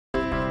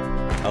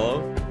Hello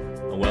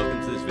and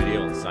welcome to this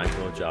video on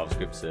Sitecore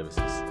JavaScript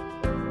Services.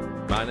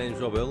 My name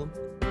is Earlam,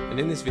 and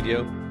in this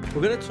video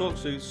we're going to talk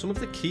through some of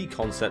the key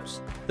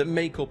concepts that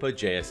make up a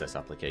JSS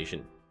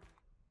application.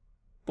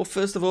 But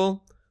first of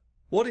all,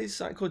 what is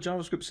Sitecore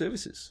JavaScript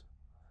Services?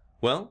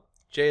 Well,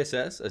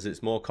 JSS, as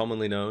it's more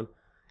commonly known,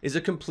 is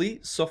a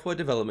complete software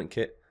development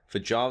kit for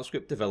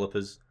JavaScript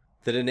developers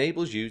that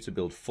enables you to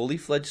build fully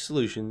fledged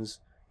solutions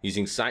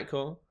using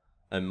Sitecore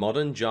and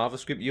modern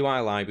JavaScript UI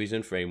libraries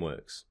and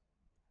frameworks.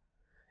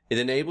 It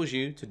enables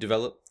you to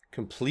develop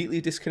completely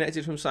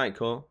disconnected from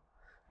Sitecore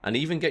and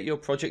even get your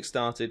project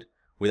started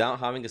without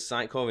having a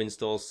Sitecore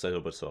install set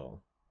up at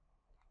all.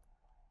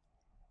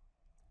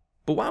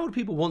 But why would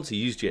people want to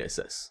use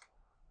JSS?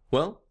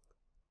 Well,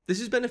 this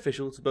is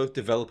beneficial to both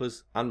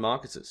developers and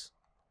marketers.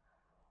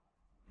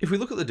 If we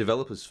look at the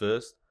developers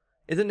first,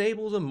 it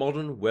enables a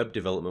modern web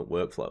development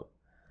workflow.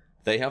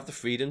 They have the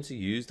freedom to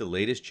use the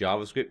latest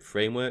JavaScript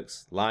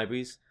frameworks,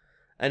 libraries,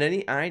 and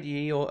any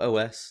IDE or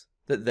OS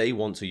that they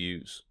want to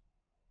use.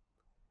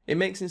 It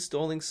makes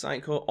installing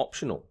Sitecore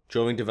optional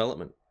during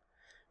development,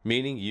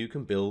 meaning you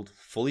can build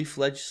fully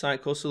fledged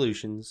Sitecore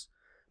solutions,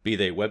 be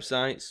they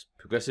websites,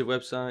 progressive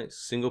websites,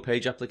 single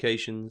page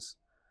applications,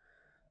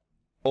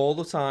 all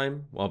the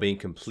time while being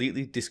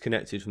completely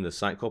disconnected from the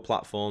Sitecore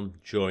platform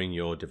during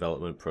your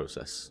development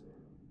process.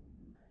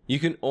 You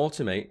can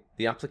automate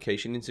the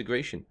application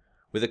integration.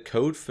 With a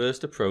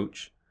code-first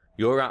approach,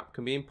 your app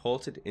can be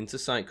imported into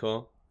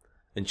Sitecore,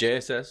 and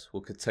JSS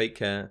will take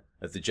care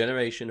of the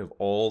generation of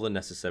all the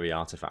necessary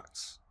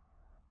artifacts.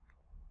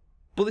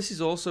 But this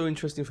is also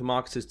interesting for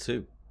marketers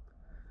too.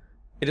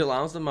 It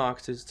allows the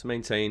marketers to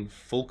maintain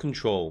full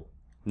control,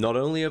 not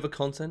only over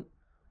content,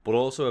 but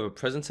also over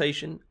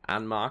presentation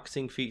and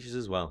marketing features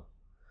as well.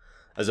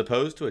 As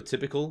opposed to a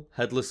typical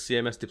headless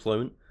CMS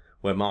deployment,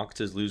 where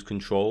marketers lose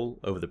control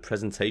over the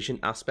presentation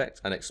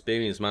aspect and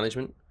experience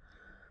management,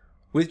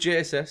 with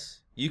JSS,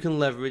 you can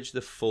leverage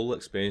the full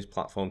experience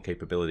platform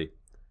capability,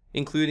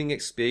 including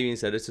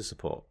experience editor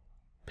support,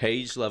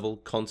 page-level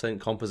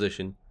content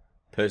composition,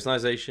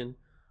 personalization,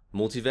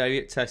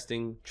 multivariate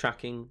testing,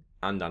 tracking,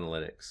 and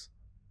analytics.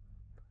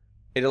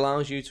 It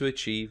allows you to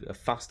achieve a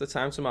faster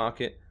time to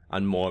market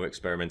and more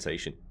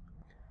experimentation.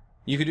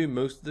 You can do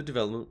most of the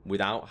development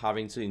without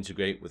having to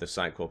integrate with a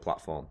Sitecore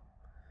platform.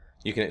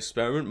 You can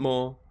experiment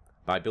more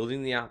by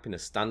building the app in a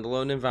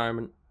standalone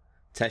environment,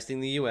 testing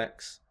the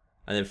UX,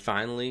 and then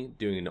finally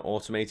doing an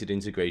automated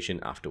integration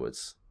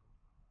afterwards.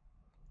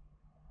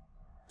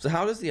 So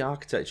how does the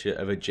architecture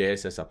of a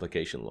JSS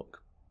application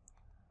look?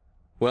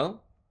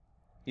 Well,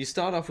 you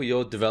start off with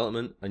your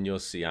development and your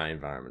CI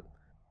environment.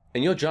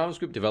 And your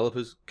JavaScript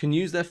developers can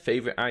use their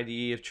favorite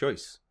IDE of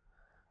choice.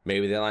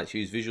 Maybe they like to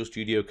use Visual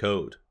Studio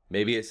Code,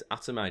 maybe it's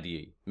Atom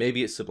IDE,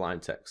 maybe it's Sublime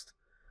Text.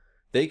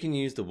 They can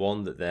use the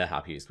one that they're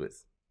happiest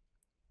with.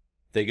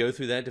 They go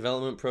through their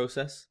development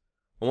process,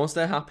 and once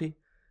they're happy,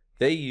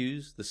 they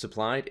use the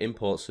supplied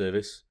import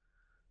service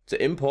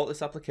to import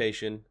this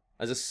application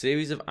as a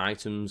series of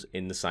items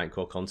in the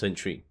Sitecore content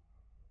tree.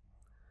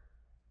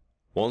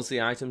 Once the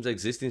items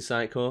exist in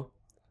Sitecore,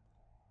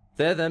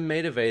 they're then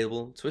made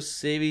available to a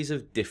series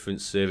of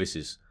different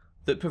services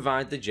that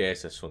provide the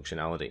JSS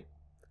functionality.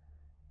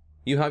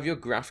 You have your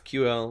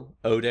GraphQL,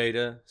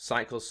 OData,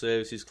 Sitecore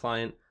Services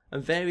Client,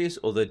 and various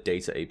other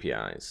data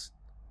APIs.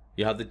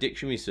 You have the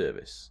dictionary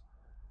service.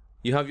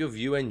 You have your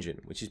view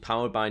engine, which is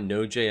powered by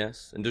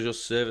Node.js and does your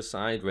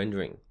server-side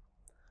rendering.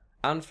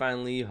 And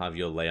finally, you have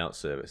your layout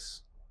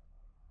service.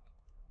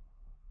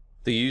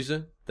 The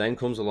user then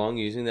comes along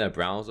using their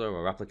browser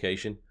or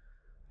application,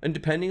 and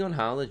depending on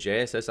how the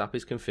JSS app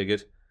is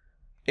configured,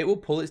 it will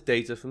pull its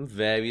data from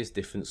various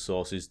different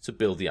sources to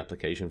build the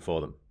application for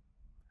them.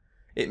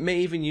 It may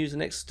even use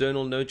an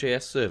external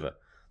Node.js server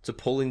to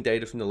pull in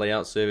data from the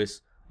layout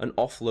service and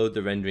offload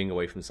the rendering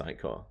away from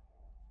Sitecore.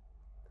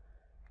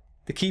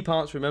 The key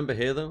part to remember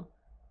here though,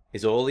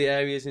 is all the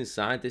areas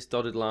inside this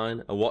dotted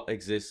line are what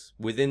exists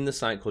within the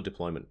Sitecore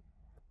deployment.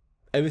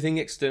 Everything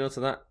external to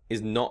that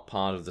is not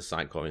part of the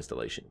Sitecore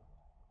installation.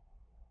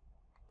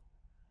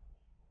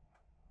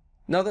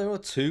 Now there are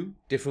two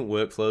different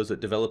workflows that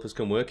developers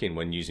can work in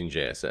when using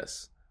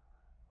JSS.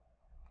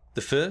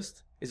 The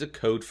first is a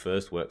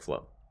code-first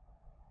workflow.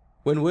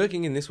 When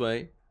working in this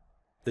way,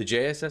 the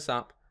JSS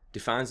app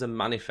defines a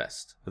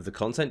manifest of the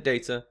content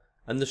data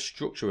and the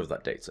structure of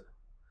that data.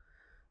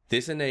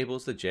 This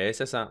enables the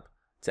JSS app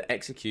to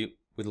execute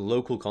with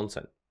local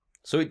content,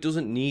 so it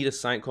doesn't need a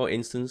Sitecore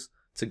instance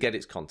to get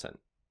its content.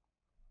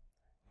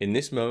 In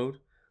this mode,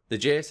 the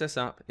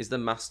JSS app is the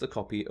master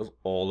copy of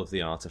all of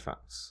the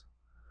artifacts.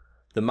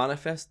 The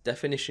manifest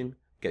definition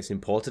gets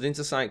imported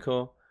into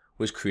Sitecore,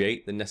 which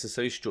create the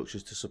necessary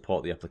structures to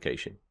support the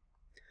application.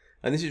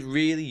 And this is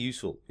really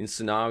useful in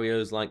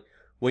scenarios like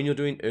when you're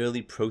doing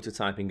early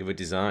prototyping of a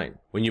design,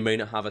 when you may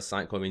not have a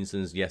Sitecore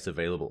instance yet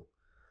available,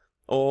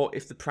 or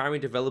if the primary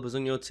developers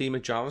on your team are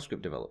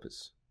JavaScript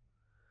developers.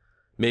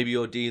 Maybe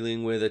you're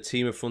dealing with a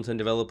team of front-end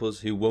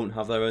developers who won't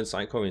have their own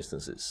Sitecore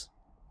instances.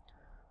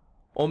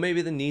 Or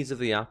maybe the needs of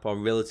the app are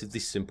relatively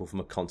simple from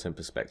a content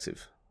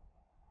perspective.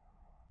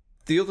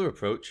 The other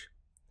approach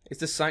is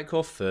the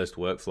Sitecore first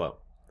workflow.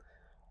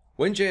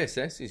 When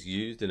JSS is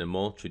used in a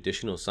more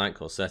traditional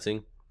Sitecore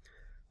setting,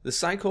 the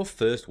Sitecore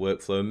first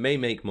workflow may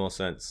make more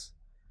sense.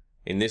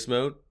 In this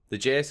mode, the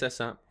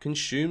JSS app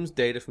consumes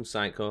data from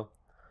Sitecore,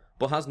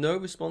 but has no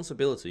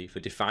responsibility for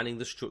defining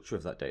the structure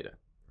of that data,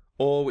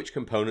 or which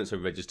components are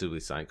registered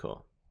with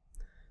Sitecore.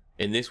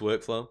 In this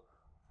workflow,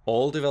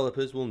 all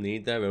developers will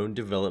need their own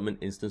development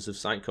instance of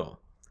Sitecore,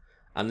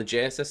 and the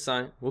JSS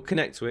site will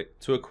connect to it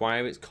to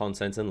acquire its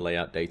content and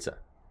layout data.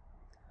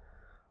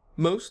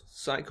 Most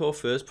Sitecore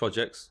first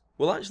projects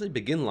will actually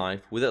begin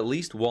life with at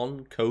least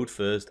one code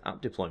first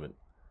app deployment.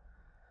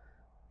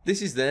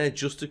 This is there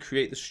just to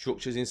create the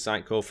structures in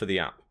Sitecore for the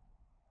app.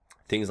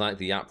 Things like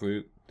the app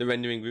route, the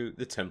rendering route,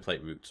 the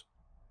template route.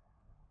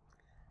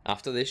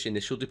 After this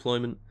initial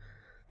deployment,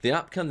 the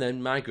app can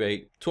then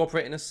migrate to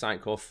operate in a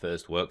Sitecore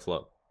first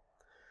workflow.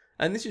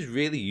 And this is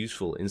really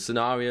useful in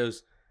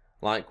scenarios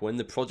like when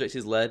the project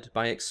is led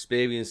by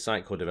experienced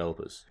Sitecore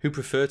developers who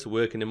prefer to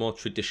work in a more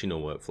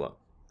traditional workflow.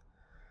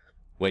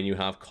 When you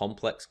have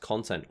complex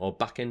content or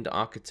back-end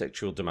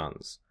architectural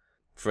demands,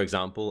 for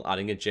example,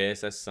 adding a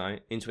JSS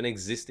site into an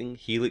existing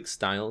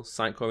Helix-style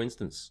Sitecore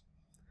instance.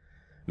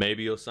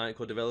 Maybe your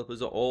Sitecore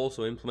developers are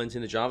also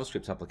implementing a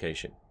JavaScript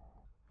application.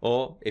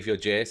 Or if your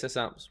JSS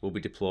apps will be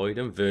deployed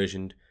and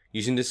versioned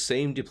using the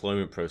same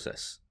deployment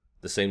process,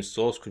 the same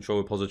source control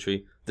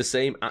repository, the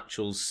same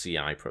actual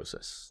CI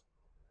process.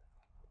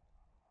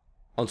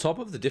 On top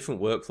of the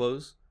different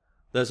workflows,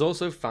 there's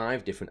also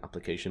 5 different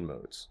application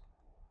modes.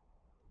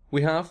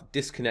 We have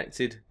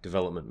disconnected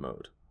development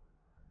mode.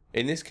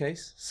 In this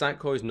case,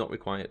 Sitecore is not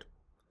required.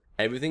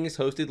 Everything is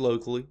hosted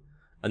locally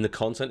and the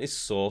content is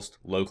sourced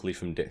locally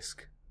from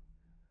disk.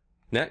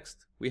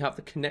 Next, we have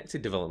the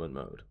connected development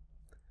mode.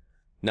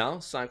 Now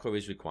Sitecore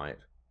is required.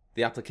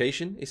 The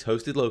application is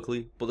hosted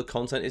locally, but the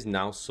content is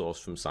now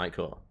sourced from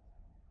Sitecore.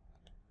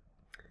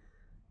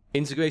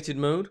 Integrated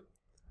mode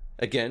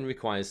again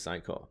requires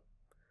Sitecore.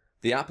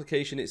 The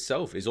application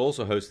itself is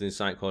also hosted in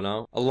Sitecore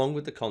now, along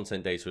with the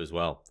content data as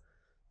well.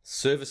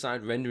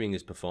 Server-side rendering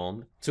is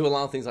performed to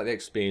allow things like the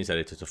experience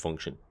editor to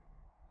function.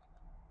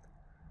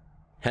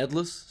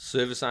 Headless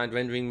server-side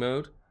rendering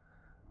mode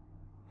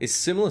is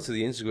similar to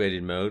the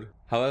integrated mode.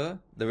 However,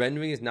 the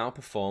rendering is now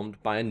performed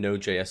by a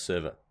Node.js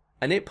server,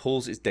 and it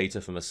pulls its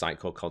data from a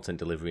Sitecore content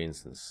delivery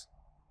instance.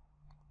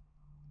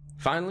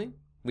 Finally,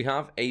 we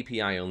have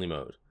API-only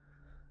mode.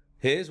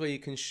 Here's where you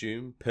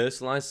consume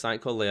personalized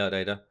Sitecore layout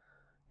data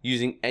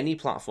using any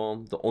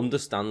platform that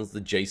understands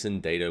the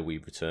JSON data we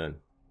return.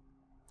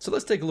 So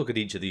let's take a look at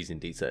each of these in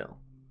detail.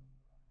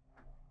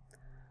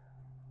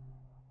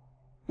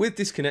 With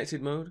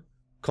disconnected mode,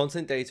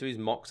 content data is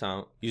mocked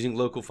out using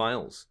local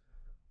files.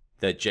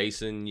 They're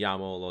JSON,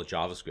 YAML, or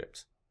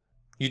JavaScript.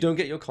 You don't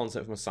get your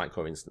content from a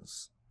Sitecore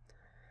instance.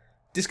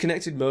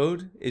 Disconnected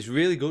mode is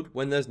really good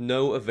when there's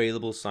no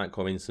available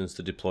Sitecore instance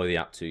to deploy the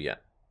app to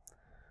yet,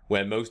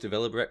 where most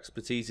developer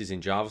expertise is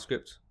in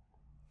JavaScript,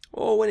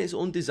 or when it's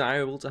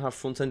undesirable to have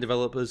front-end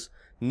developers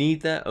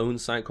need their own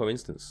Sitecore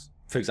instance.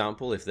 For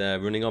example, if they're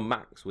running on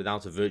Macs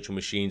without a virtual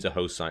machine to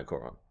host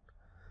Sitecore on.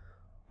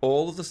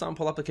 All of the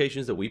sample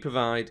applications that we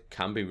provide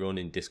can be run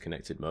in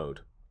disconnected mode.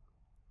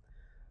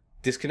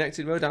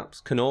 Disconnected mode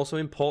apps can also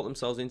import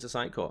themselves into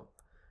Sitecore,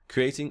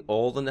 creating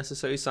all the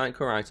necessary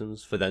Sitecore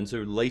items for them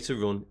to later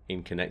run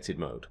in connected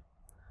mode.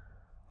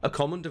 A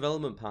common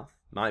development path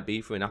might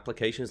be for an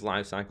application's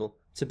lifecycle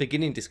to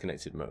begin in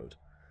disconnected mode,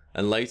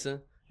 and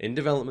later, in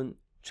development,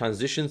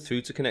 transition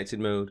through to connected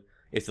mode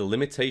if the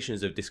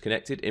limitations of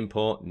disconnected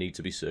import need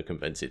to be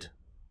circumvented.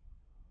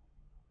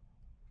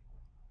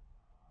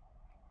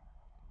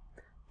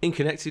 In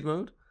connected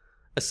mode,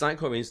 a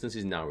Sitecore instance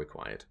is now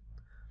required.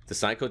 The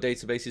Sitecore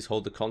databases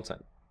hold the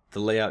content, the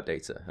layout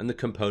data, and the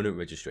component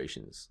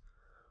registrations.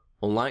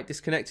 Unlike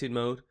disconnected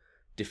mode,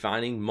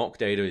 defining mock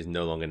data is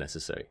no longer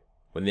necessary.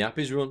 When the app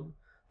is run,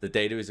 the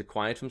data is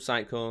acquired from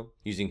Sitecore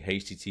using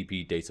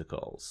HTTP data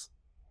calls.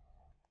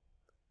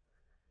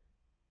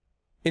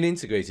 In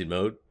integrated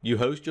mode, you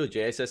host your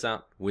JSS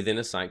app within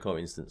a Sitecore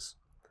instance.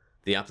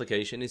 The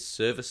application is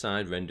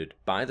server-side rendered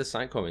by the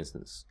Sitecore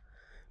instance,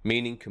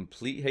 meaning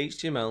complete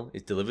HTML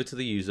is delivered to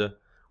the user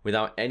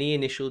without any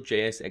initial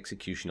JS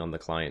execution on the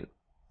client.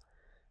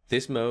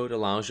 This mode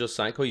allows your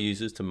Sitecore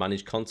users to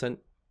manage content,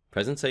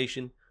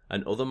 presentation,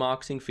 and other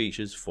marketing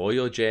features for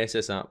your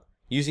JSS app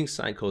using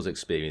Sitecore's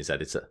experience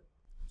editor.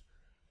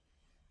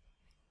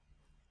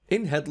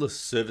 In headless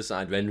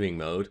server-side rendering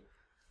mode,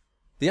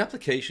 the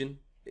application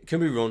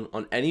can be run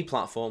on any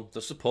platform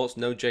that supports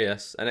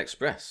Node.js and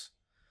Express,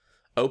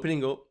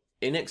 opening up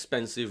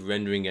inexpensive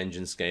rendering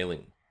engine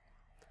scaling.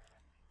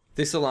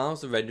 This allows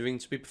the rendering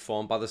to be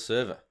performed by the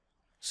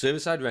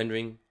server-side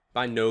rendering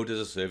by Node as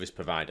a service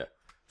provider,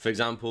 for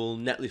example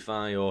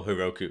Netlify or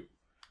Heroku.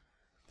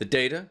 The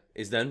data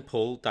is then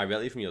pulled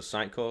directly from your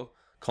Sitecore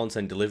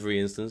content delivery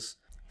instance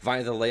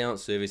via the Layout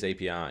Service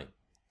API.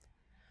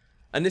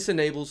 And this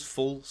enables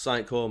full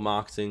Sitecore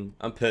marketing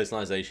and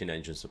personalization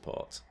engine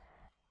support.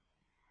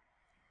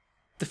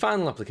 The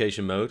final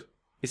application mode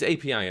is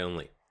API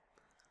only.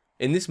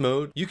 In this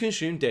mode, you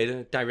consume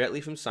data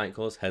directly from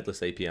Sitecore's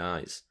headless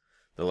APIs,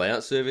 the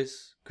layout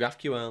service,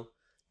 GraphQL,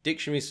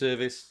 dictionary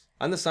service,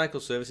 and the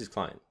Sitecore Services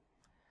client.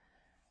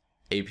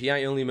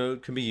 API-only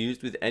mode can be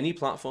used with any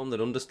platform that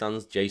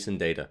understands JSON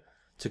data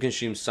to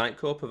consume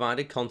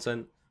Sitecore-provided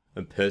content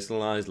and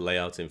personalized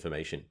layout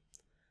information.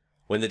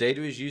 When the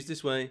data is used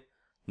this way,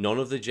 none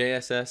of the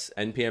JSS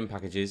NPM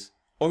packages,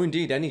 or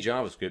indeed any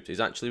JavaScript, is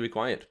actually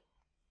required.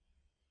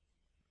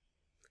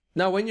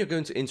 Now, when you're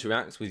going to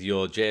interact with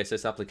your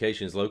JSS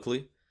applications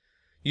locally,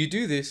 you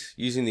do this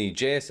using the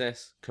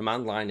JSS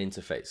Command Line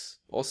Interface,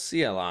 or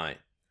CLI.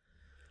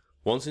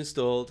 Once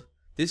installed,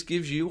 this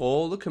gives you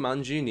all the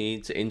commands you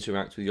need to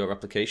interact with your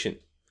application.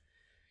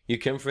 You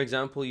can, for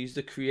example, use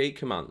the create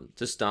command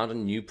to start a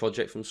new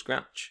project from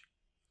scratch.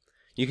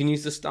 You can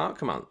use the start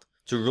command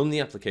to run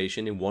the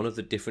application in one of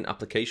the different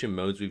application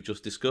modes we've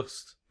just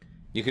discussed.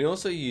 You can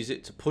also use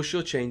it to push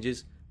your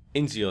changes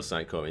into your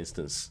Sitecore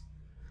instance.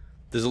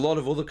 There's a lot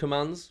of other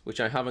commands which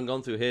I haven't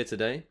gone through here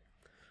today,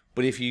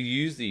 but if you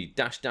use the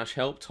 --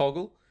 help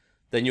toggle,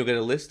 then you'll get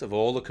a list of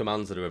all the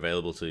commands that are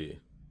available to you.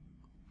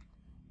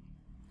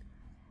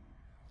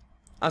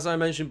 As I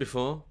mentioned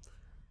before,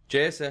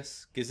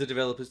 JSS gives the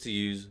developers to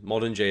use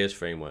modern JS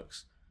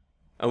frameworks,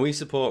 and we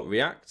support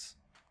React,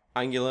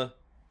 Angular,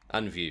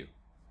 and Vue.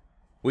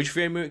 Which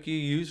framework you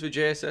use for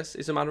JSS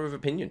is a matter of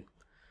opinion.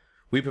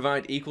 We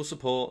provide equal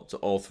support to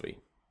all three.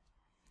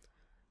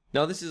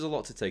 Now, this is a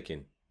lot to take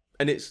in,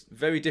 and it's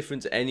very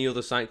different to any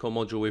other Sitecore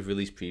module we've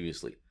released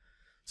previously.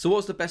 So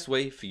what's the best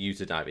way for you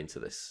to dive into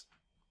this?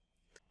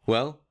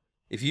 Well,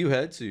 if you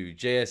head to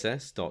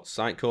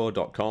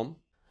jss.sitecore.com,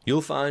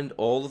 you'll find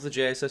all of the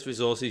JSS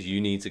resources you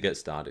need to get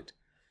started,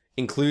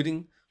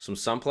 including some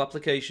sample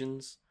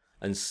applications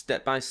and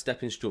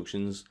step-by-step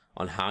instructions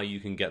on how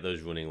you can get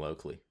those running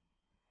locally.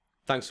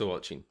 Thanks for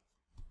watching.